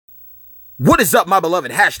What is up, my beloved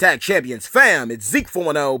hashtag champions fam? It's Zeke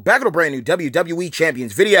 410 back with a brand new WWE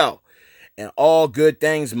Champions video. And all good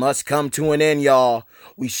things must come to an end, y'all.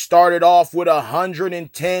 We started off with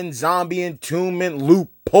 110 zombie entombment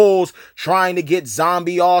loopholes trying to get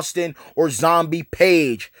ZAustin or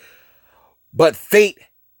ZPaige. But fate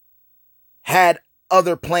had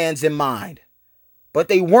other plans in mind. But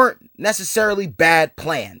they weren't necessarily bad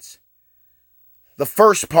plans. The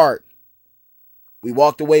first part, we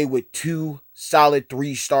walked away with 2 solid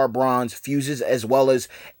 3-star bronze fuses as well as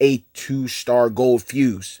a 2-star gold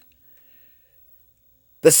fuse.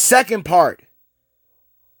 The second part,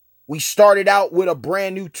 we started out with a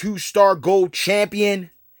brand new 2-star gold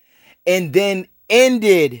champion and then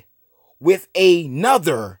ended with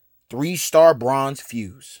another 3-star bronze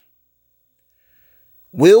fuse.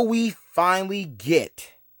 Will we finally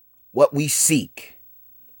get what we seek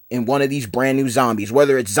in one of these brand new zombies,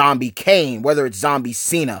 whether it's Zombie Kane, whether it's Zombie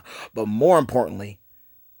Cena, but more importantly,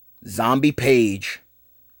 ZPaige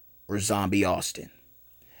or ZAustin?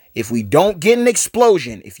 If we don't get an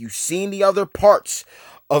explosion, if you've seen the other parts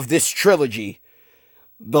of this trilogy,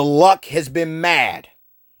 the luck has been mad.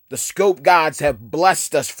 The scope gods have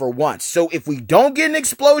blessed us for once. So if we don't get an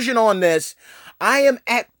explosion on this, I am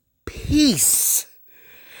at peace.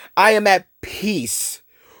 I am at peace.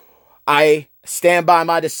 I stand by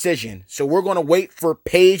my decision. So we're going to wait for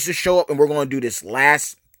Paige to show up and we're going to do this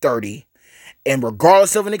last 30. And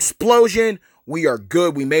regardless of an explosion, we are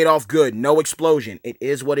good. We made off good. No explosion. It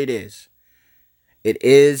is what it is. It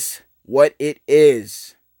is what it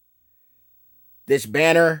is. This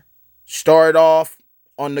banner started off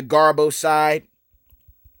on the Garbo side,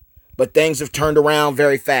 but things have turned around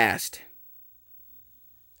very fast.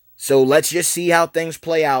 So let's just see how things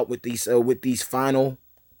play out with these final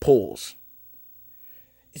pulls.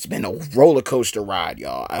 It's been a roller coaster ride,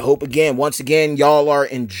 y'all. I hope once again, y'all are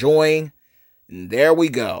enjoying. And there we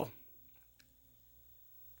go.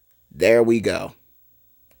 There we go.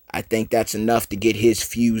 I think that's enough to get his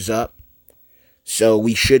fuse up. So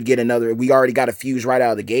we should get another. We already got a fuse right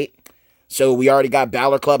out of the gate. So we already got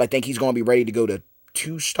Balor Club. I think he's going to be ready to go to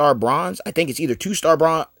 2-star bronze. I think it's either 2-star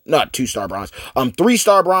bronze. Not 2-star bronze.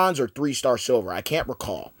 3-star bronze or 3-star silver. I can't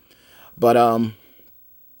recall. But,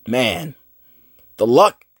 man, the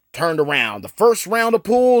luck turned around. The first round of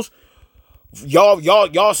pulls,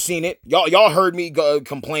 y'all seen it. Y'all heard me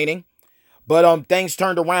complaining. But things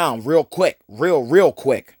turned around real quick. Real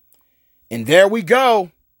quick. And there we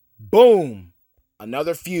go. Boom.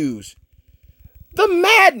 Another fuse. The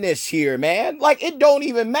madness here, man. Like, it don't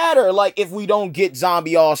even matter, like, if we don't get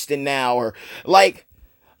ZAustin now, or,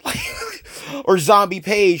 or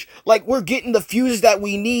ZPaige. Like, we're getting the fuses that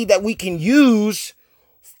we need, that we can use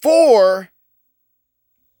for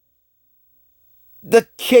the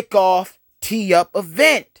kickoff tee-up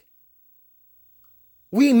event.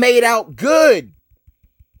 We made out good.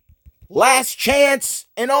 Last chance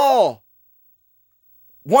and all.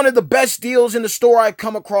 One of the best deals in the store I've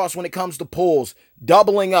come across when it comes to pulls.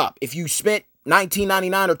 Doubling up. If you spent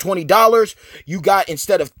 $19.99 or $20, you got,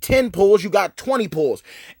 instead of 10 pulls, you got 20 pulls.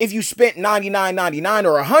 If you spent $99.99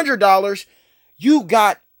 or $100, you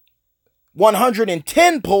got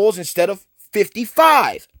 110 pulls instead of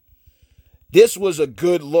 55. This was a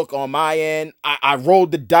good look on my end. I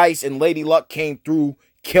rolled the dice and Lady Luck came through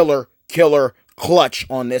killer clutch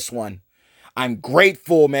on this one. I'm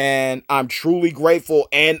grateful, man. I'm truly grateful.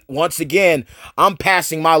 And once again, I'm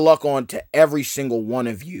passing my luck on to every single one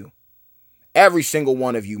of you. Every single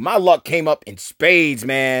one of you. My luck came up in spades,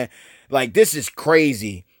 man. Like, this is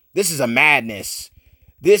crazy. This is a madness.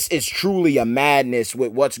 This is truly a madness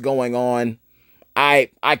with what's going on. I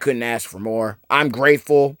couldn't ask for more. I'm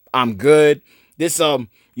grateful. I'm good. This,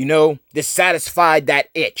 this satisfied that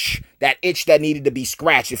itch that needed to be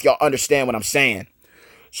scratched, if y'all understand what I'm saying.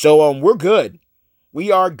 So, we're good.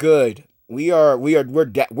 We are good. We're more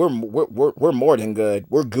than good.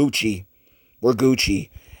 We're Gucci. We're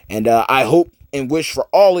Gucci. And, I hope and wish for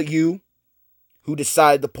all of you who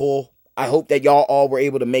decided to pull, I hope that y'all all were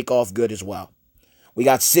able to make off good as well. We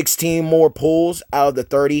got 16 more pulls out of the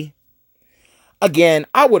 30. Again,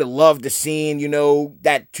 I would have loved to seen,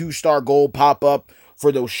 that 2-star gold pop up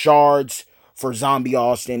for those shards for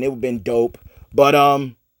ZAustin. It would have been dope. But,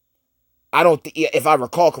 I don't think, if I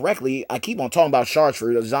recall correctly, I keep on talking about shards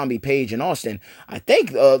for ZPaige and Austin. I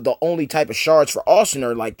think the only type of shards for Austin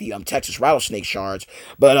are like the Texas rattlesnake shards.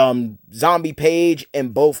 But ZPaige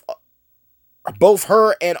and both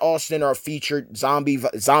her and Austin are featured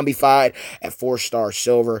zombified at 4-star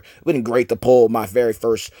silver. It would have been great to pull my very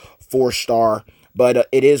first 4-star. But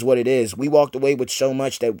it is what it is. We walked away with so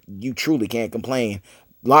much that you truly can't complain.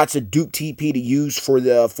 Lots of Duke TP to use for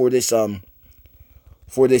this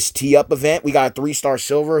for this tee-up event. We got a 3-star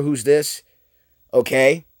silver. Who's this?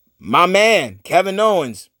 Okay. My man, Kevin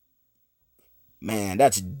Owens. Man,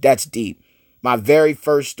 that's deep. My very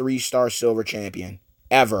first 3-star silver champion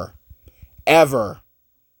ever.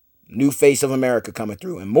 New face of America coming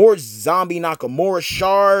through. And more zombie Nakamura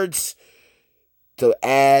shards to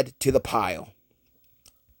add to the pile.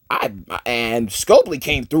 And Scopely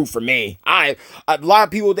came through for me. A lot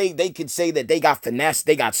of people, they could say that they got finessed,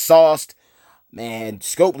 they got sauced. Man,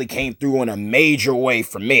 Scopely came through in a major way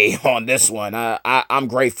for me on this one. I'm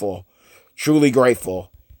grateful. Truly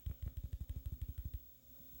grateful.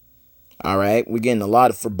 All right, we're getting a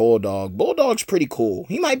lot for Bulldog. Bulldog's pretty cool.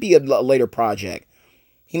 He might be a later project.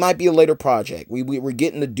 We're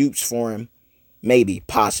getting the dupes for him. Maybe,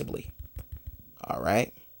 possibly. All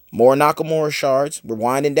right. More Nakamura shards. We're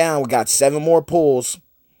winding down. We got 7 more pulls.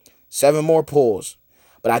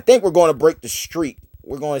 But I think we're going to break the streak.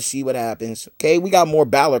 We're going to see what happens. Okay, we got more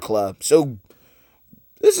Balor Club. So,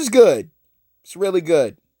 this is good. It's really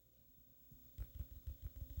good.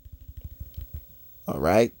 All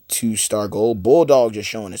right, 2-star gold. Bulldog just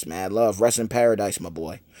showing us mad love. Rest in paradise, my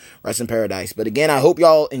boy. Rest in paradise. But again, I hope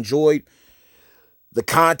y'all enjoyed the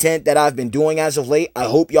content that I've been doing as of late. I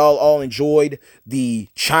hope y'all all enjoyed the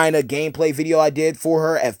China gameplay video I did for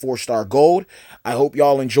her at 4-star gold. I hope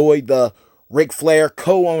y'all enjoyed the Ric Flair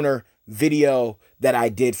co-owner video that I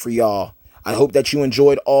did for y'all. I hope that you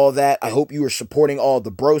enjoyed all that. I hope you were supporting all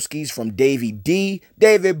the broskies from Davey D,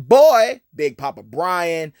 David Boy, Big Papa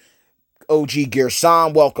Brian, OG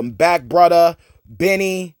Gearsam, welcome back, brother.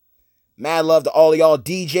 Benny, mad love to all of y'all.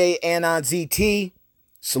 DJ, Anon ZT,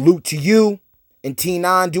 salute to you. And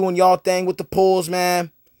T9 doing y'all thing with the pulls,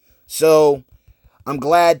 man. So, I'm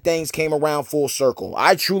glad things came around full circle.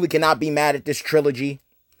 I truly cannot be mad at this trilogy.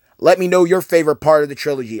 Let me know your favorite part of the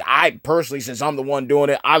trilogy. I personally, since I'm the one doing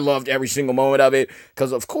it, I loved every single moment of it.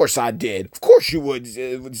 Because of course I did. Of course you would,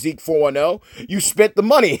 Zeke 410. You spent the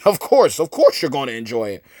money. Of course you're going to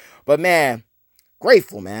enjoy it. But man,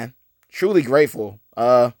 grateful, man. Truly grateful.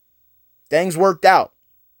 Things worked out.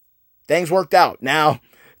 Now,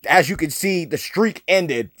 as you can see, the streak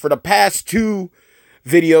ended. For the past 2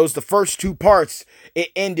 videos, the first 2 parts, it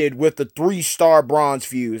ended with the 3-star bronze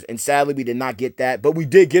fuse. And sadly, we did not get that. But we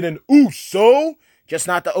did get an Uso. Just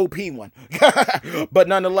not the OP one. But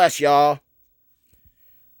nonetheless, y'all.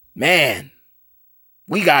 Man,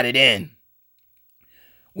 we got it in.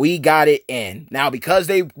 Now, because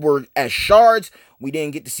they were as shards, we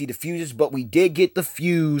didn't get to see the fuses, but we did get the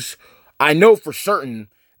fuse. I know for certain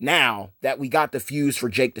now that we got the fuse for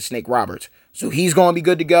Jake the Snake Roberts. So he's going to be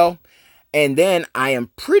good to go. And then I am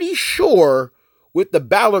pretty sure with the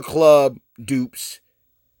Balor Club dupes,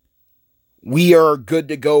 we are good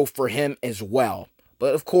to go for him as well.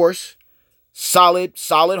 But of course, solid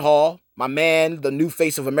haul. My man, the new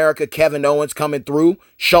face of America, Kevin Owens, coming through,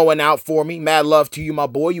 showing out for me. Mad love to you, my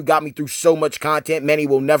boy. You got me through so much content. Many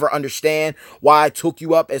will never understand why I took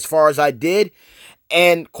you up as far as I did.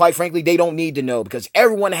 And quite frankly, they don't need to know, because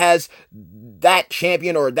everyone has that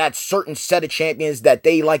champion or that certain set of champions that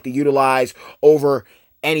they like to utilize over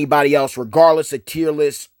anybody else, regardless of tier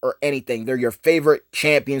list or anything. They're your favorite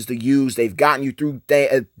champions to use. They've gotten you through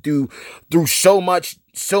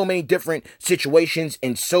so many different situations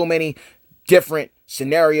and so many different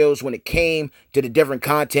scenarios when it came to the different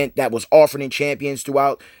content that was offered in champions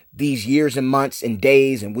throughout these years and months and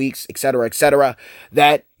days and weeks, etc.,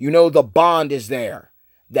 that, you know, the bond is there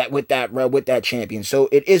that with that champion. So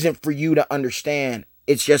it isn't for you to understand.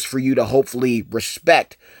 It's just for you to hopefully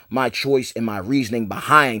respect my choice and my reasoning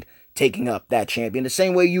behind taking up that champion, the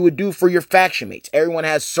same way you would do for your faction mates. Everyone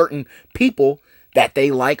has certain people that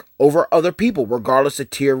they like over other people, regardless of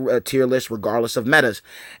tier list, regardless of metas.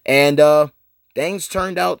 And things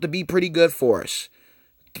turned out to be pretty good for us.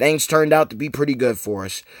 But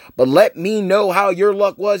let me know how your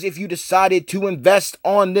luck was if you decided to invest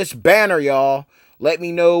on this banner, y'all. Let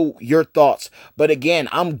me know your thoughts. But again,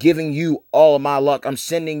 I'm giving you all of my luck. I'm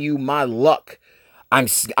sending you my luck. I'm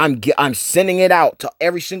sending it out to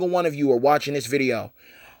every single one of you who are watching this video.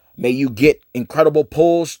 May you get incredible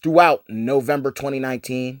pulls throughout November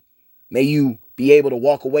 2019. May you be able to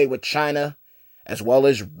walk away with China as well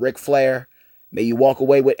as Ric Flair. May you walk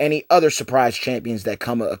away with any other surprise champions that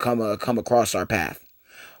come across our path.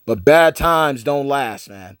 But bad times don't last,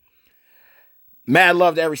 man. Mad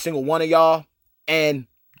love to every single one of y'all. And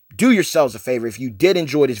do yourselves a favor. If you did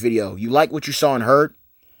enjoy this video, you like what you saw and heard,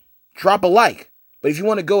 drop a like. But if you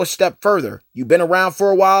want to go a step further, you've been around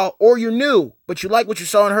for a while, or you're new, but you like what you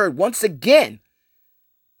saw and heard, once again,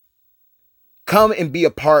 come and be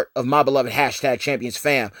a part of my beloved #Champions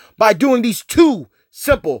fam by doing these 2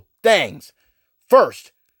 simple things.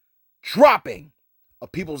 First, dropping a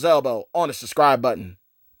people's elbow on the subscribe button.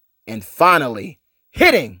 And finally,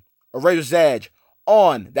 hitting a razor's edge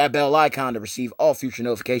on that bell icon to receive all future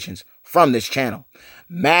notifications from this channel.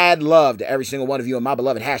 Mad love to every single one of you and my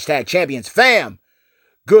beloved hashtag champions fam.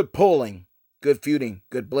 Good pulling, good feuding,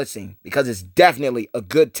 good blitzing, because it's definitely a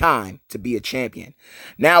good time to be a champion.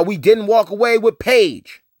 Now, we didn't walk away with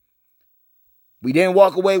Paige. We didn't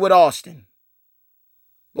walk away with Austin.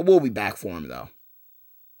 But we'll be back for him, though.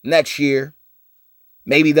 Next year,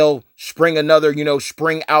 maybe they'll spring another,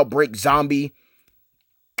 spring outbreak zombie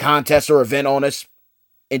contest or event on us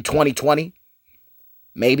in 2020.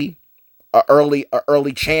 Maybe a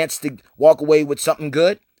early chance to walk away with something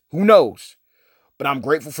good. Who knows? But I'm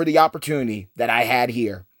grateful for the opportunity that I had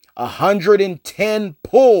here. 110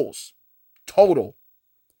 pulls total.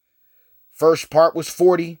 First part was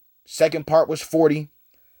 40. Second part was 40.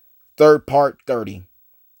 Third part, 30.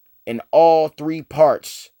 In all three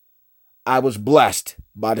parts, I was blessed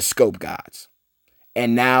by the scope gods.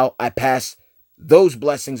 And now I pass those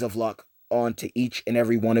blessings of luck on to each and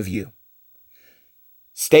every one of you.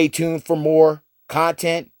 Stay tuned for more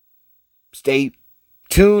content. Stay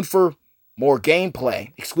tuned for more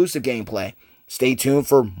gameplay, exclusive gameplay. Stay tuned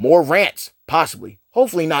for more rants, possibly.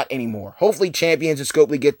 Hopefully not anymore. Hopefully Champions and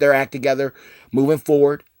Scopely get their act together moving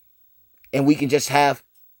forward. And we can just have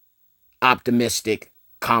optimistic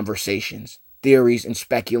conversations, theories, and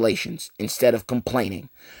speculations instead of complaining.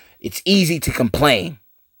 It's easy to complain.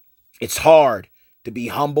 It's hard to be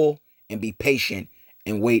humble and be patient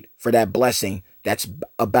and wait for that blessing that's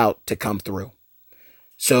about to come through.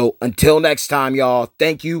 So until next time, y'all,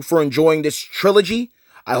 thank you for enjoying this trilogy.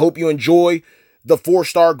 I hope you enjoy the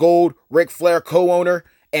 4-star gold Ric Flair co-owner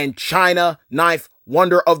and China 9th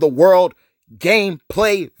Wonder of the World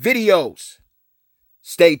gameplay videos.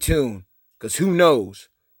 Stay tuned, because who knows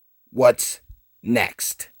what's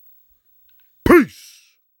next. Peace.